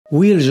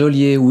Will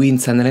Geolier win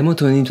Sanremo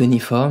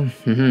 2024?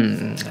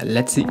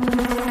 Let's see.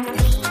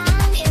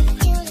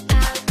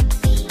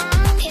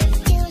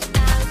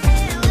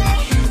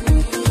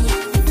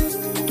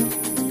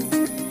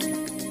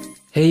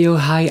 Hey yo,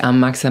 hi, I'm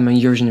Maxe, I'm a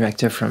Eurovision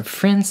director from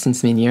France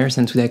since many years,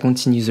 and today I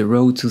continue the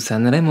road to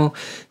Sanremo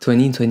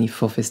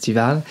 2024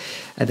 festival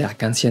della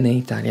canzone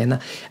italiana.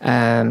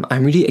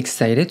 I'm really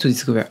excited to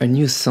discover a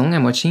new song.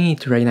 I'm watching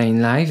it right now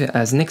in live.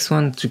 The next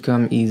one to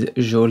come is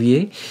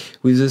Geolier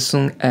with the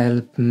song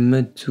Help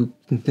Me to...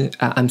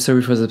 I'm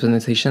sorry for the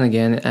pronunciation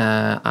again,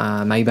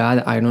 my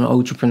bad, I don't know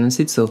how to pronounce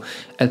it, so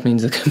help me in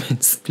the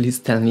comments, please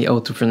tell me how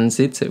to pronounce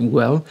it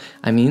well,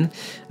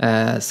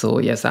 so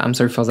yes, I'm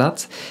sorry for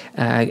that.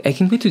 I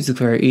can't wait to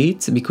discover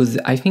it, because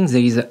I think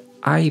there is a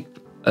hype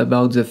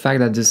about the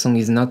fact that the song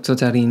is not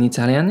totally in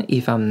Italian,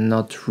 if I'm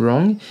not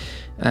wrong.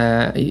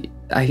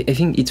 I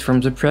think it's from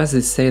the press,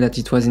 they say that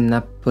it was in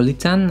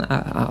Napolitan,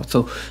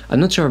 so I'm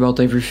not sure about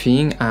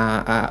everything.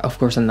 Of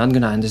course I'm not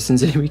gonna understand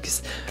the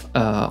lyrics,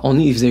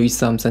 only if there is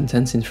some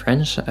sentence in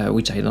French,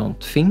 which I don't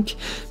think,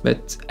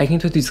 but I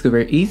can't wait to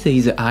discover if there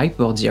is a hype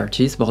about the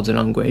artist, about the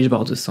language,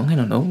 about the song, I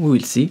don't know, we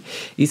will see.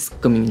 It's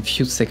coming in a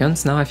few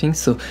seconds now, I think,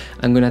 so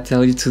I'm gonna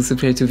tell you to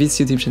subscribe to this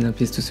YouTube channel,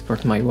 please, to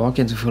support my work,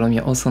 and to follow me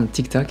also on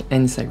TikTok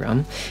and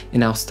Instagram.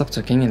 And now stop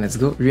talking and let's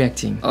go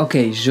reacting.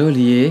 Okay,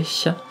 Geolier.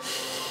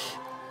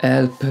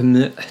 Help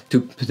me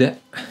to...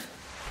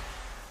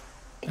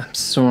 I'm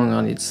so wrong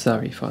on it,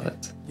 sorry for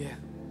that.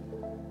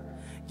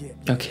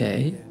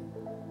 Okay.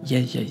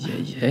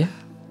 Yeah.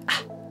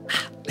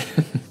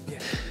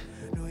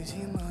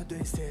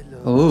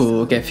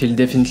 Oh, okay, I feel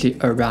definitely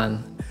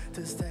urban.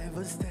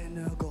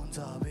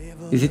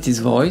 Is it his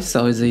voice,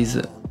 or is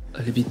there a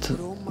little bit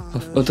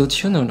of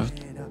auto-tune or not?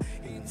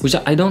 Which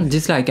I don't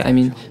dislike, I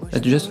mean, I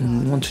just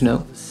want to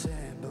know.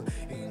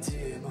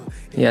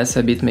 Yes,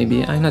 a bit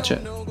maybe, I'm not sure.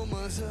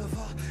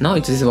 No,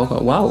 it is a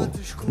vocal. Wow,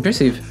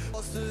 impressive.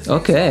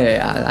 Okay,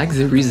 I like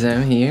the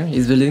rhythm here.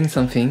 He's building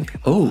something.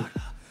 Oh,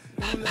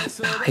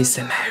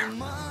 ASMR.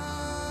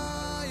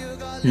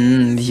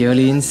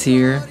 Violins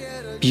here.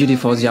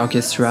 Beautiful, the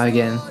orchestra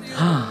again.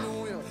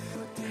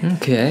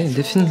 Okay,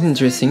 definitely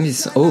interesting.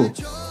 This. Oh.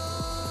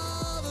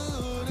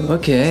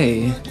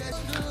 Okay.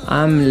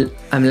 I'm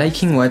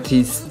liking what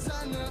he's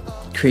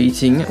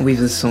creating with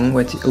the song.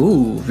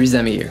 Ooh,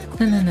 rhythm here.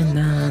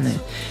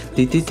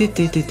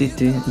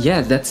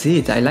 Yeah, that's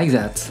it, I like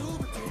that.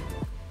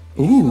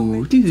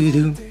 Ooh,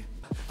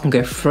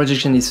 okay,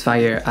 projection is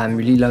fire. I'm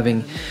really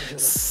loving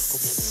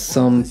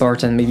some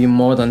part, and maybe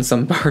more than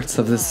some parts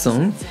of the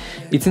song.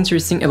 It's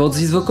interesting about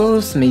these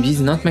vocals, maybe it's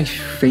not my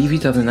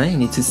favorite of the night, I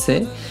need to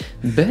say,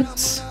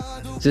 but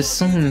the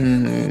song,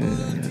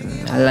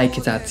 I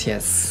like that,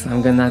 yes.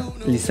 I'm gonna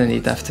listen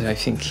it after, I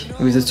think,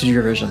 with the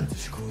studio version.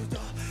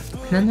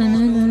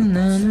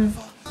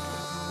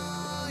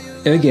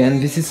 Again,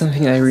 this is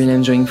something I really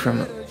enjoying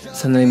from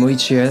Sanremo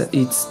each year.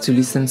 It's to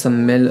listen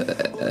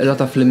a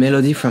lot of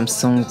melody from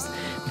songs,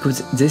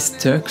 because this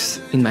stuck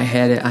in my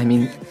head. I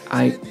mean,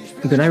 I'm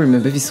gonna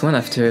remember this one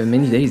after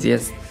many days,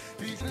 yes.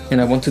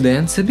 And I want to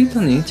dance a bit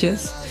on it,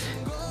 yes.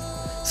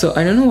 So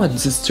I don't know what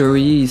the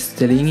story is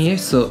telling here,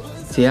 so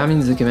tell me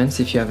in the comments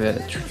if you have a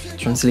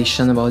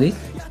translation about it.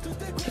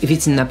 If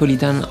it's in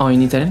Napolitan or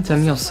in Italian, tell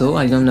me also,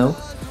 I don't know.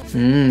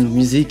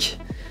 Music.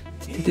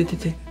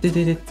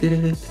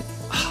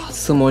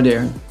 So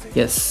modern,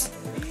 yes.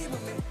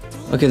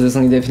 Okay, the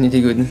song is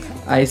definitely good.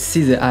 I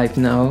see the hype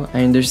now,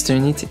 I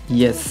understand it,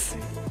 yes.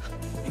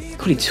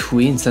 Could it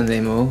win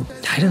Sanremo?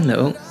 I don't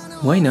know,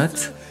 why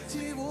not?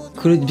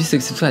 Could it be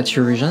successful at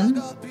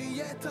Eurovision?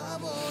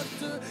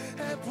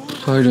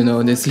 I don't know,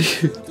 honestly.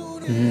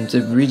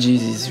 The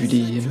bridges is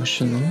really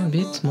emotional a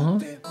bit more.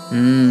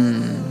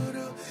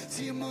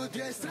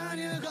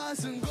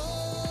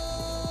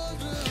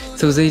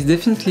 So there is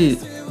definitely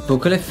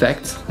vocal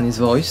effect on his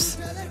voice.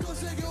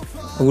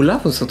 I would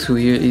love also to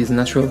hear his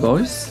natural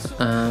voice,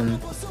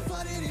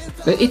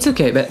 but it's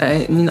okay, but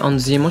I mean on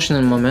the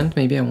emotional moment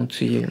maybe I want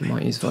to hear more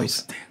his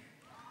voice.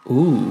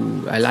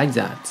 Ooh, I like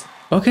that.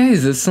 Okay,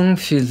 the song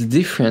feels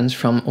different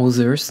from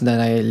others that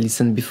I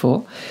listened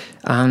before.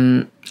 I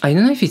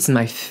don't know if it's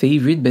my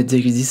favorite, but there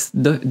is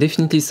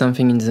definitely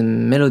something in the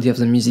melody of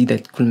the music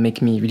that could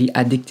make me really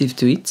addictive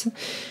to it.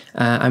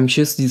 I'm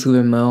curious to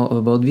discover more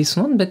about this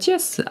one, but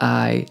yes,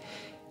 I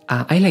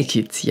like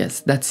it,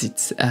 yes, that's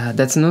it.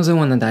 That's another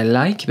one that I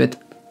like, but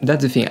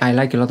that's the thing, I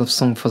like a lot of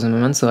songs for the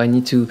moment, so I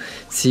need to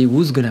see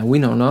who's gonna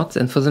win or not,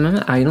 and for the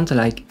moment I don't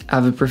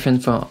have a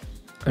preference for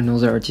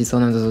another artist or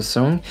another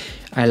song.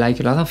 I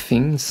like a lot of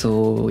things,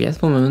 so yes,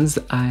 for moments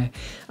I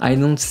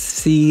don't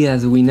see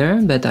as a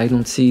winner, but I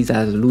don't see it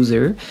as a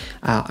loser.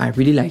 I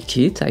really like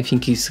it, I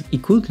think he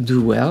could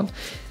do well,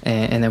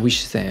 and I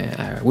wish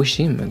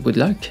him good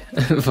luck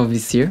for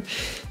this year.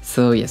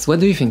 So yes, what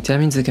do you think? Tell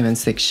me in the comment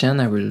section,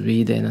 I will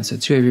read and answer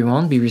to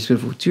everyone, be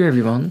respectful to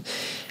everyone.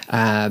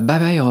 Bye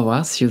bye, au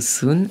revoir, see you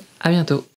soon, à bientôt.